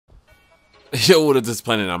Yo, what is this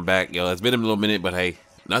planet? I'm back. Yo, it's been a little minute, but hey,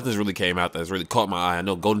 nothing's really came out that's really caught my eye. I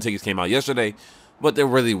know golden tickets came out yesterday, but there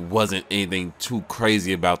really wasn't anything too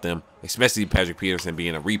crazy about them, especially Patrick Peterson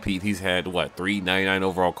being a repeat. He's had, what, 399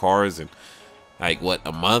 overall cards and, like, what,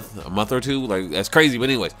 a month or two? Like, that's crazy. But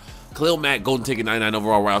anyways, Khalil Mack, golden ticket, 99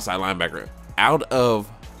 overall, right outside linebacker. Out of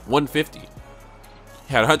 150.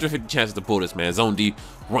 Had 150 chances to pull this, man. Zone D,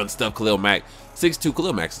 run stuff, Khalil Mack. 6'2",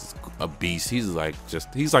 Khalil Mack's a beast. He's like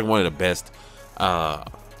one of the best.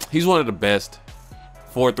 He's one of the best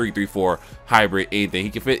 4-3-3-4 hybrid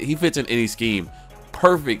anything. He fits in any scheme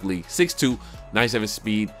perfectly. 6'2", 97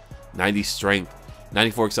 speed, 90 strength,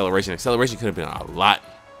 94 acceleration. Acceleration could have been a lot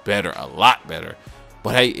better,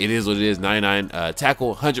 But hey, it is what it is. 99 tackle,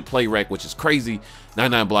 100 play rec, which is crazy.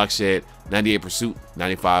 99 block shed, 98 pursuit,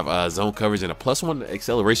 95 zone coverage, and a +1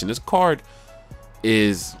 acceleration. This card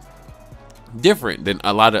is different than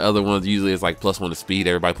a lot of other ones. Usually it's like +1 to speed.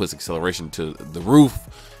 Everybody puts acceleration to the roof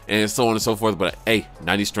and so on and so forth. But hey,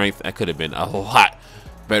 90 strength, that could have been a lot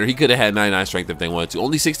better. He could have had 99 strength if they wanted to.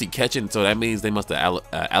 Only 60 catching, so that means they must have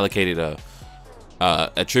allocated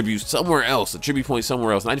a tribute somewhere else, a tribute point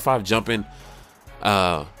somewhere else. 95 jumping.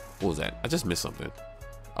 What was that? I just missed something.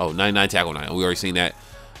 Oh, 99 tackle 9. We already seen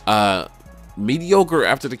that. Mediocre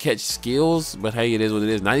after the catch skills, but hey, it is what it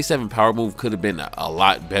is. 97 power move could have been a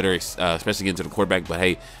lot better, especially getting to the quarterback. But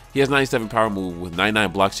hey, he has 97 power move with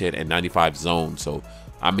 99 block shed and 95 zone. So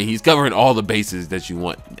I mean, he's covering all the bases that you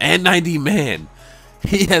want. And 90 man.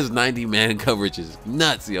 He has 90 man coverages.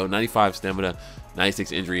 Nuts, yo. 95 stamina,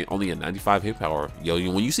 96 injury, only a 95 hit power. Yo,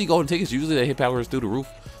 when you see golden tickets, usually that hit power is through the roof.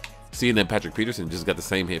 Seeing that Patrick Peterson just got the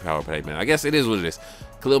same hit power play, man. I guess it is what it is.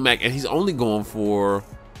 Khalil Mack, and he's only going for,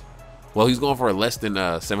 well, he's going for less than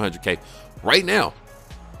 700K right now.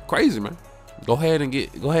 Crazy, man. Go ahead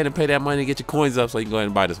and pay that money and get your coins up so you can go ahead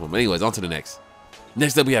and buy this one. But anyways, on to the next.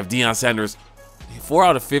 Next up, we have Deion Sanders. 4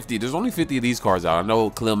 out of 50. There's only 50 of these cards out. I know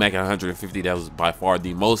Khalil Mack at 150. That was by far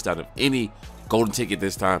the most out of any golden ticket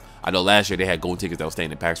this time. I know last year they had golden tickets that were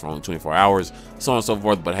staying in packs for only 24 hours, so on and so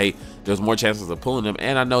forth. But hey, there's more chances of pulling them.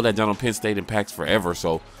 And I know that Donald Penn stayed in packs forever.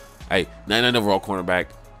 So hey, 99 overall cornerback.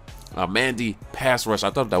 Mandy pass rush.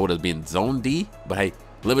 I thought that would have been zone D, but hey,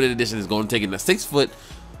 limited edition is golden ticket. A 6 foot,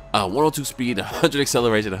 102 speed, 100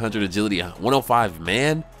 acceleration, 100 agility, 105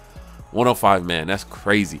 man. 105 man. That's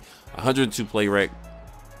crazy. 102 play rec,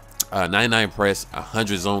 99 press,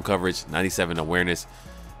 100 zone coverage, 97 awareness.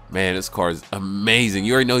 Man, this card is amazing.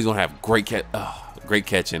 You already know he's gonna have great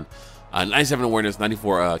catching. 97 awareness,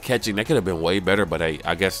 94 catching. That could have been way better, but hey,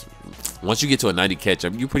 I guess once you get to a 90 catch,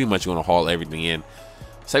 you pretty much gonna haul everything in.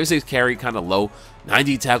 76 carry, kind of low.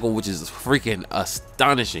 90 tackle, which is freaking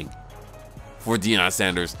astonishing for Deion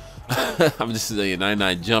Sanders. I'm just saying,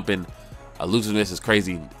 99 jumping. Elusiveness is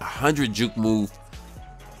crazy. 100 juke move.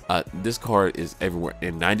 This card is everywhere.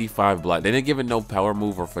 And 95 block. They didn't give it no power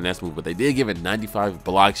move or finesse move, but they did give it 95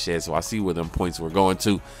 block shed. So I see where them points were going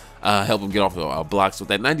to help him get off the blocks. With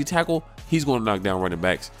that 90 tackle, he's going to knock down running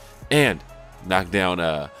backs and knock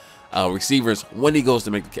down receivers when he goes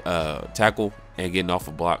to make the tackle and getting off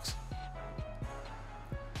of blocks.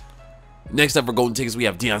 Next up for golden tickets, we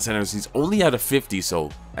have Deion Sanders. He's only out of 50, so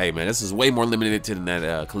hey man, this is way more limited than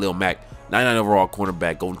that Khalil Mack. 99 overall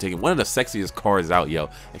cornerback, golden ticket. One of the sexiest cards out, yo,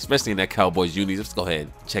 especially in that Cowboys unis. Let's go ahead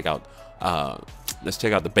and check out let's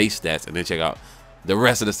check out the base stats and then check out the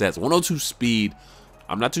rest of the stats. 102 speed.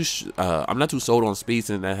 I'm not too sold on speed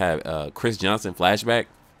since that had Chris Johnson flashback,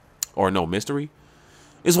 or no, mystery.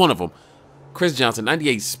 It's one of them. Chris Johnson,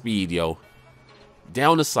 98 speed, yo.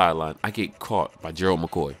 Down the sideline, I get caught by Gerald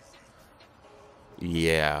McCoy.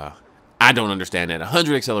 Yeah, I don't understand that.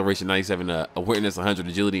 100 acceleration, 97 awareness, 100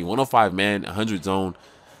 agility, 105 man, 100 zone,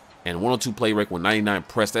 and 102 play rec with 99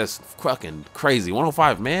 press. That's fucking crazy.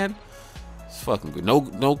 105 man, it's fucking good. No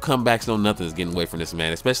comebacks, no nothing is getting away from this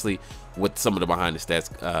man, especially with some of the behind the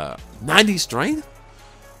stats. 90 strength,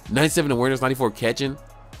 97 awareness, 94 catching.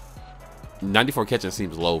 94 catching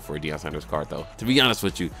seems low for a Deion Sanders card, though, to be honest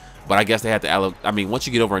with you. But I guess they have to allocate. I mean, once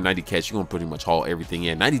you get over a 90 catch, you're gonna pretty much haul everything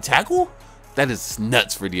in. 90 tackle. That is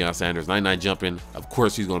nuts for Deion Sanders. 99 jumping. Of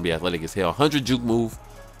course, he's going to be athletic as hell. 100 juke move.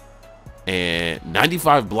 And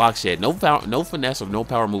 95 block shed. No finesse or no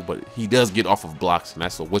power move, but he does get off of blocks, and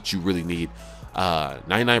that's what you really need.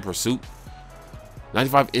 99 pursuit.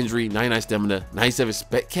 95 injury. 99 stamina. 97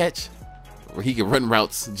 spec catch, where he can run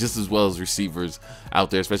routes just as well as receivers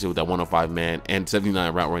out there, especially with that 105 man. And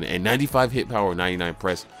 79 route running. And 95 hit power. 99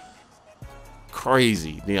 press.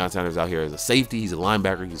 Crazy. Deion Sanders out here as a safety. He's a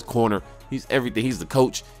linebacker. He's a corner. He's everything. He's the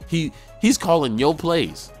coach. He's calling your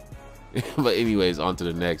plays. But anyways, on to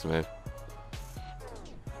the next, man.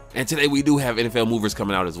 And today we do have NFL movers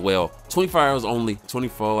coming out as well. 24 hours only,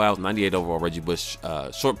 24 hours, 98 overall Reggie Bush,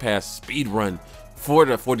 short pass, speed run for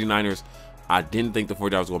the 49ers. I didn't think the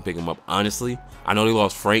 49ers were going to pick him up, honestly. I know they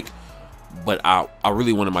lost Frank, but I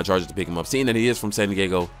really wanted my Chargers to pick him up, seeing that he is from San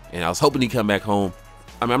Diego, and I was hoping he'd come back home.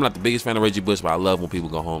 I mean, I'm not the biggest fan of Reggie Bush, but I love when people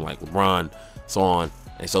go home, like LeBron, so on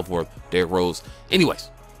and so forth, Derrick Rose.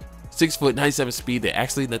 Anyways, 6 foot, 97 speed. They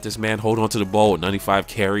actually let this man hold on to the ball with 95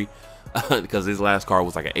 carry because his last card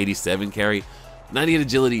was like an 87 carry. 98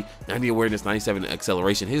 agility, 90 awareness, 97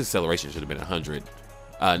 acceleration. His acceleration should have been 100.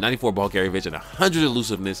 94 ball carry vision, 100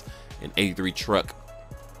 elusiveness, and 83 truck.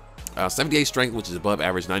 78 strength, which is above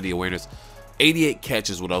average, 90 awareness, 88 catch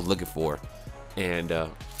is what I was looking for, and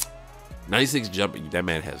 96 jumping. That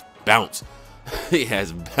man has bounce. He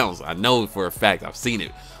has bounce. I know for a fact. I've seen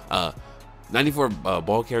it. 94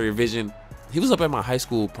 ball carrier vision. He was up at my high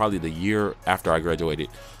school probably the year after I graduated.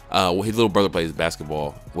 Well, his little brother plays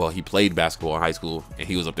basketball. Well, he played basketball in high school, and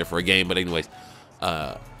he was up there for a game. But anyways,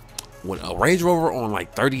 when a Range Rover on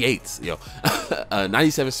like 38s, yo,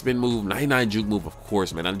 97 spin move, 99 juke move, of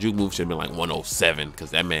course, man. That juke move should have been like 107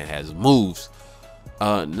 because that man has moves.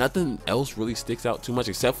 Nothing else really sticks out too much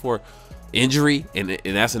except for injury, and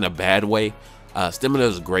that's in a bad way. Stamina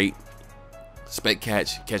is great. Spec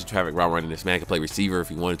catching traffic, route running. This man can play receiver if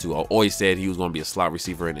he wanted to. I always said he was going to be a slot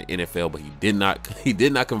receiver in the NFL, but he did not. He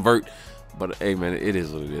did not convert. But hey, man, it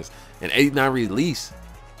is what it is. And 89 release.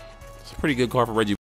 It's a pretty good card for Reggie.